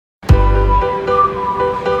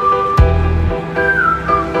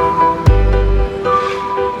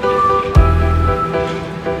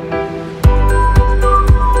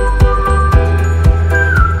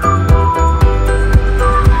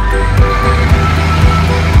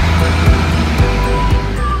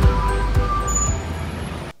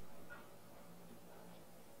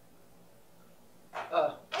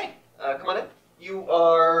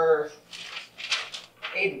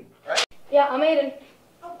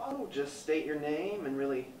Oh, just state your name and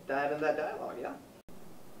really dive into that dialogue, yeah?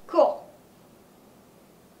 Cool.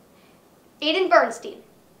 Aiden Bernstein.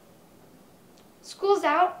 School's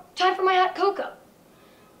out. Time for my hot cocoa.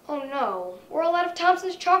 Oh no, we're all out of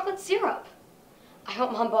Thompson's chocolate syrup. I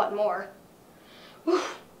hope Mom bought more. Whew,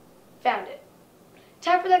 found it.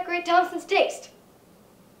 Time for that great Thompson's taste.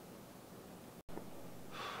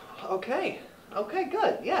 Okay,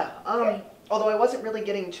 good, yeah. Okay. Although I wasn't really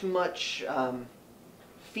getting too much,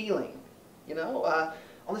 feeling, you know?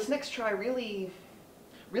 On this next try, really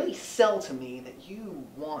sell to me that you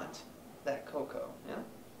want that cocoa, yeah?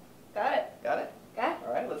 Got it. Got it? Got it.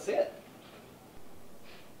 All right, let's see it.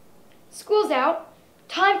 School's out.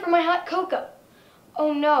 Time for my hot cocoa.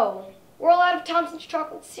 Oh no, we're all out of Thompson's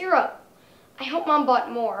chocolate syrup. I hope Mom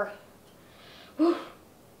bought more. Whew,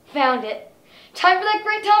 found it. Time for that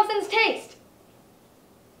great Thompson's taste.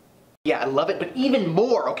 Yeah, I love it, but even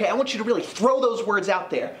more, okay? I want you to really throw those words out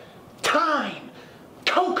there. Time,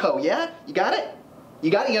 cocoa, yeah? You got it? You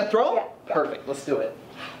got it? You gonna throw? Yeah. Perfect, let's do it.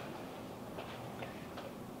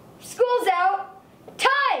 School's out.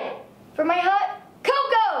 Time for my hot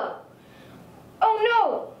cocoa. Oh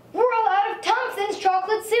no, we're all out of Thompson's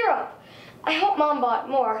chocolate syrup. I hope Mom bought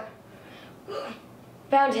more.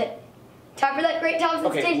 Found it. Time for that great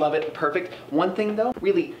Thompson's taste. Okay, love it, perfect. One thing though,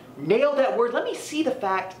 really nail that word. Let me see the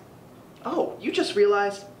fact. Oh, you just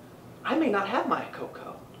realized I may not have my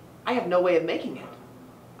cocoa. I have no way of making it.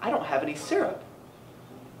 I don't have any syrup.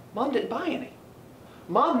 Mom didn't buy any.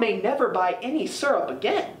 Mom may never buy any syrup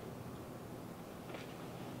again.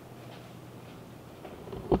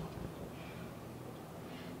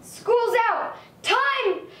 School's out.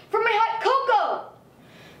 Time for my hot cocoa.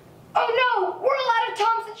 Oh no, we're all out of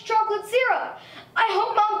Thompson's chocolate syrup. I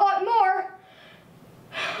hope Mom bought more.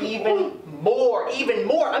 Even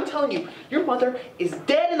more. I'm telling you, your mother is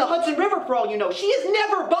dead in the Hudson River for all you know. She is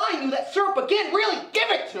never buying you that syrup again. Really, give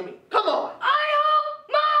it to me. Come on. I hope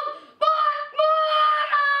Mom bought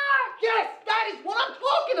more! Yes, that is what I'm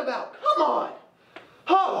talking about. Come on.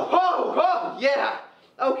 Oh, yeah.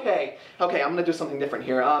 Okay, I'm gonna do something different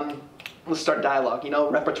here. Let's start dialogue, you know,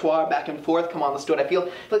 repertoire, back and forth. Come on, let's do it. I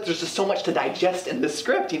feel like there's just so much to digest in this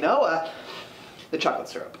script, you know? The chocolate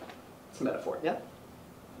syrup. It's a metaphor, yeah?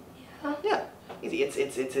 Yeah. Easy.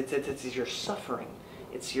 It's your suffering.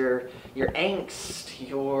 It's your angst.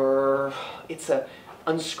 It's a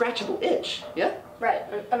unscratchable itch. Yeah. Right,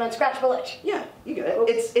 an unscratchable itch. Yeah, you get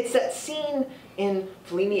it. It's that scene in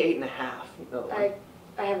Fellini 8 1/2. You know the one.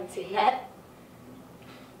 I haven't seen that.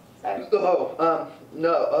 Sorry.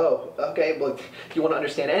 No. Okay. Well, if you want to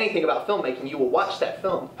understand anything about filmmaking, you will watch that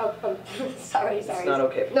film. Oh, sorry. It's not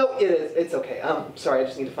okay. No, it is. It's okay. Sorry. I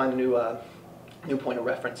just need to find a new point of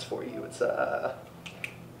reference for you. It's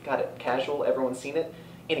got it. Casual. Everyone's seen it.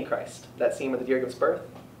 Antichrist. That scene where the deer gives birth.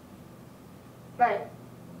 Right.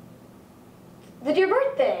 The dear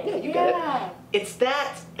birthday. Yeah, you get it. It's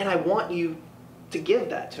that, and I want you to give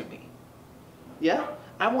that to me. Yeah?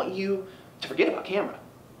 I want you to forget about camera.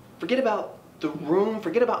 Forget about the room.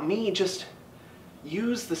 Forget about me. Just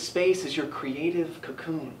use the space as your creative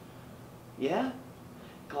cocoon. Yeah?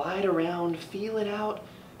 Glide around, feel it out.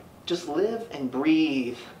 Just live and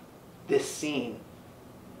breathe this scene.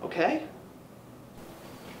 Okay?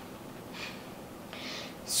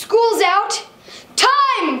 School's out.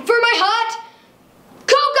 Time for my hot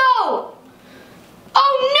cocoa.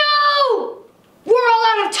 Oh no! We're all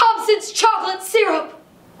out of Thompson's chocolate syrup.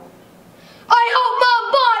 I hope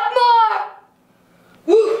Mom bought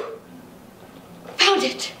more. Woo! Found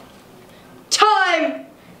it. Time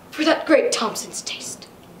for that great Thompson's taste.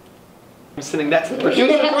 I'm sending that to the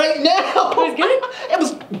producer right now. It was good? It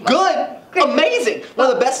was good. Great. Amazing. One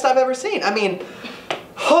of the best I've ever seen. I mean,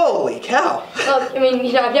 holy cow. Well, I mean,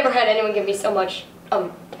 you know, I've never had anyone give me so much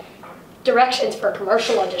directions for a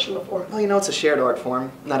commercial audition before. Well, you know, it's a shared art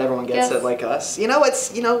form. Not everyone gets it like us. You know,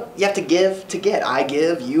 you have to give to get. I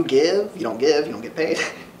give, you give. You don't get paid.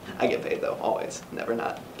 I get paid though, always. Never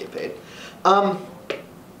not get paid.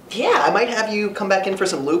 Yeah, I might have you come back in for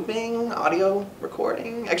some looping, audio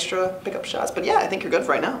recording, extra pickup shots. But yeah, I think you're good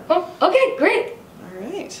for right now. Oh, okay, great. All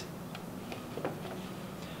right.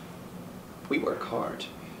 We work hard,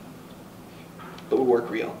 but we work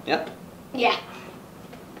real. Yeah? Yeah.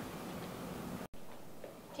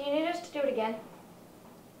 Do you need us to do it again?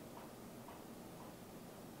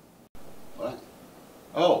 What?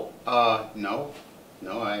 Oh, no.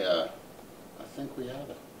 No, I think we have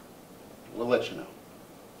it. We'll let you know.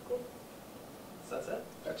 Cool. So that's it?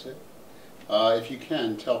 That's it. If you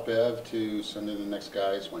can, tell Bev to send in the next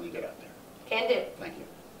guys when you get out there. Can do. Thank you.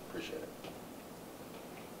 Appreciate it.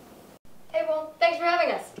 Hey, well, thanks for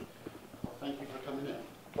having us. Well, thank you for coming in.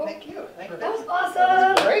 Thank you. Thank you. That was That was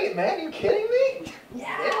awesome. great, man. Are you kidding me?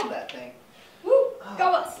 Yeah. Nailed that thing. Woo,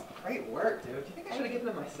 go us. Great work, dude. Do you think I should have given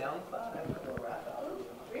him my SoundCloud? I have a little